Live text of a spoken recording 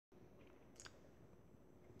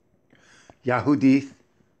Yahudith,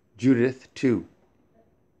 Judith 2.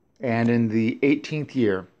 And in the 18th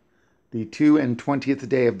year, the 22nd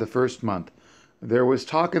day of the first month, there was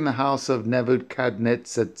talk in the house of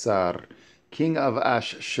Nebuchadnezzar, king of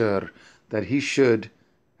Ashur, that he should,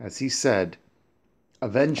 as he said,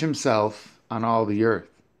 avenge himself on all the earth.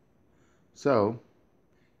 So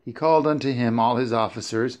he called unto him all his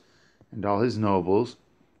officers and all his nobles,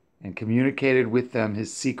 and communicated with them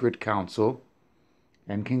his secret counsel,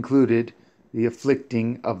 and concluded the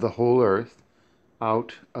afflicting of the whole earth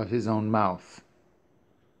out of his own mouth.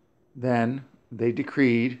 Then they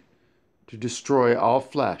decreed to destroy all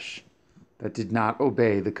flesh that did not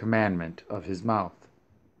obey the commandment of his mouth.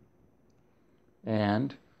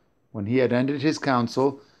 And when he had ended his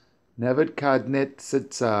counsel,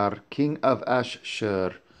 Nebuchadnezzar, king of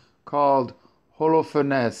Ashur, called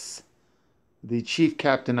Holofernes, the chief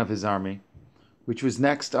captain of his army, which was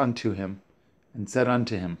next unto him, and said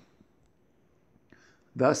unto him,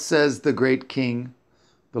 Thus says the great king,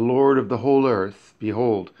 the Lord of the whole earth,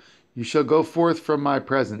 Behold, you shall go forth from my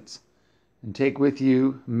presence, and take with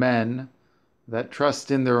you men that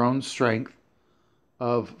trust in their own strength,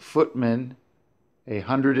 of footmen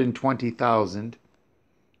 120,000,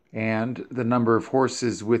 and the number of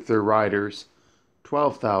horses with their riders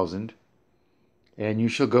 12,000. And you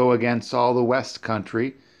shall go against all the west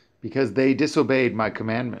country, because they disobeyed my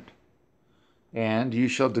commandment. And you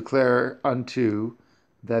shall declare unto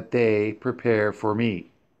that they prepare for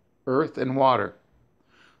me earth and water.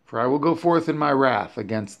 For I will go forth in my wrath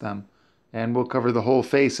against them, and will cover the whole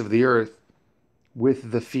face of the earth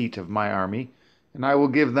with the feet of my army, and I will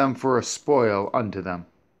give them for a spoil unto them,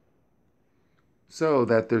 so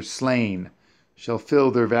that their slain shall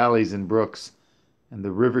fill their valleys and brooks, and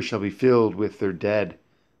the river shall be filled with their dead,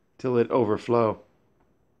 till it overflow.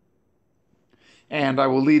 And I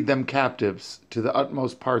will lead them captives to the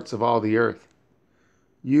utmost parts of all the earth.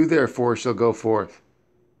 You therefore shall go forth,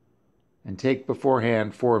 and take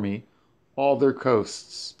beforehand for me all their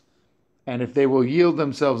coasts, and if they will yield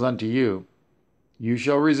themselves unto you, you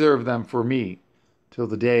shall reserve them for me till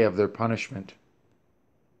the day of their punishment.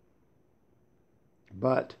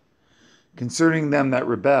 But concerning them that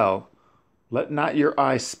rebel, let not your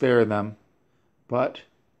eye spare them, but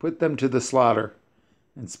put them to the slaughter,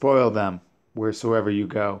 and spoil them wheresoever you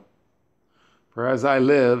go. For as I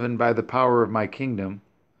live, and by the power of my kingdom,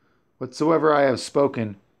 whatsoever I have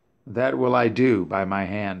spoken, that will I do by my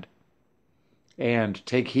hand. And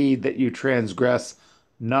take heed that you transgress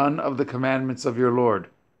none of the commandments of your Lord,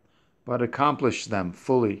 but accomplish them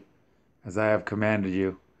fully, as I have commanded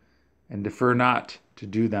you, and defer not to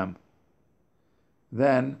do them.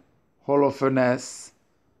 Then Holofernes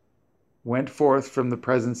went forth from the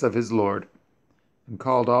presence of his Lord, and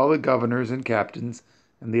called all the governors and captains,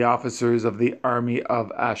 and the officers of the army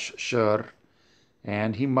of Ashur,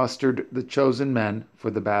 and he mustered the chosen men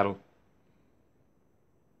for the battle,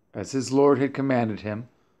 as his Lord had commanded him,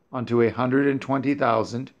 unto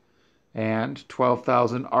 120,000, and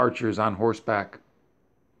 12,000 archers on horseback.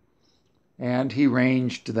 And he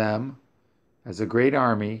ranged them as a great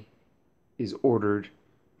army is ordered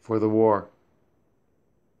for the war.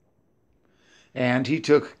 And he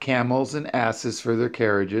took camels and asses for their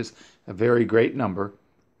carriages, a very great number,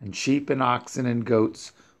 and sheep and oxen and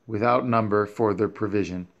goats without number for their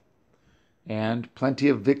provision, and plenty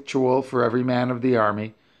of victual for every man of the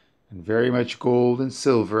army, and very much gold and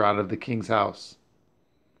silver out of the king's house.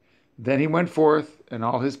 Then he went forth in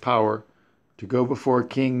all his power to go before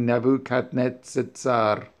King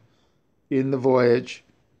Nebuchadnezzar in the voyage,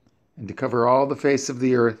 and to cover all the face of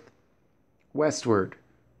the earth westward,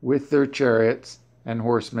 with their chariots and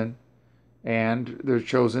horsemen, and their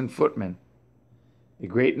chosen footmen. A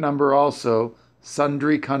great number also,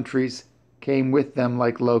 sundry countries, came with them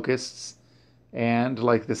like locusts, and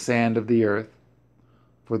like the sand of the earth,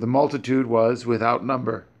 for the multitude was without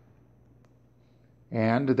number.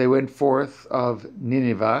 And they went forth of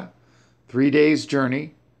Nineveh 3 days'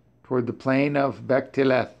 journey toward the plain of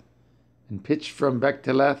Bechteleth, and pitched from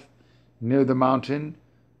Bechteleth near the mountain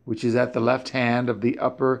which is at the left hand of the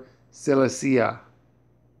upper Cilicia.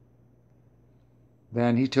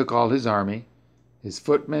 Then he took all his army, his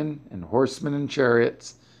footmen and horsemen and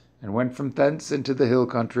chariots, and went from thence into the hill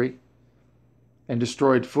country, and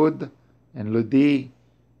destroyed Fud and Ludi,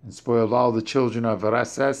 and spoiled all the children of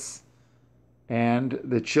Rases, and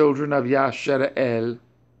the children of Yashareel,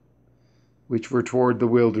 which were toward the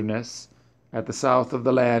wilderness, at the south of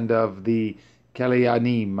the land of the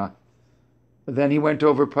Kelianim. Then he went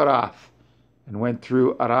over Parath, and went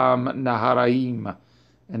through Aram Naharaim,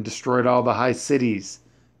 and destroyed all the high cities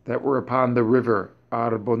that were upon the river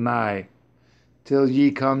Arbonai, till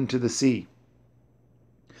ye come to the sea.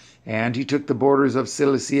 And he took the borders of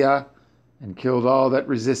Cilicia, and killed all that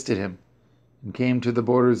resisted him, and came to the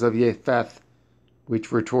borders of Japheth,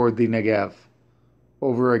 which were toward the Negev,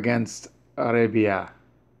 over against Arabia.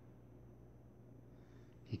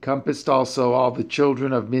 He compassed also all the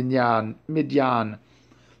children of Midian,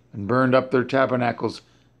 and burned up their tabernacles,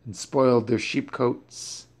 and spoiled their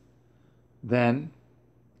sheepcotes. Then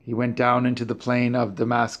he went down into the plain of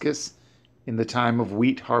Damascus in the time of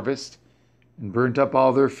wheat harvest, and burnt up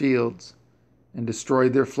all their fields, and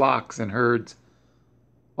destroyed their flocks and herds.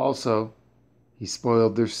 Also he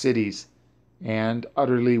spoiled their cities, and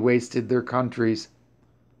utterly wasted their countries,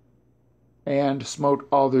 and smote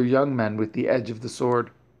all their young men with the edge of the sword.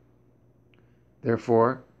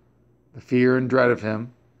 Therefore the fear and dread of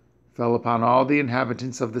him fell upon all the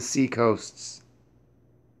inhabitants of the sea coasts,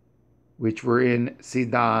 which were in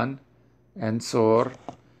Sidon and Sor,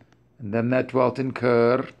 and them that dwelt in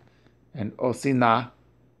Ker and Osinah,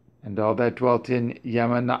 and all that dwelt in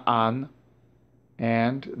Yemenaan,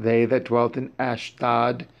 and they that dwelt in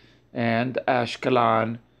Ashdod and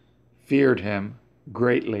Ashkelon feared him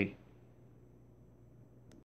greatly.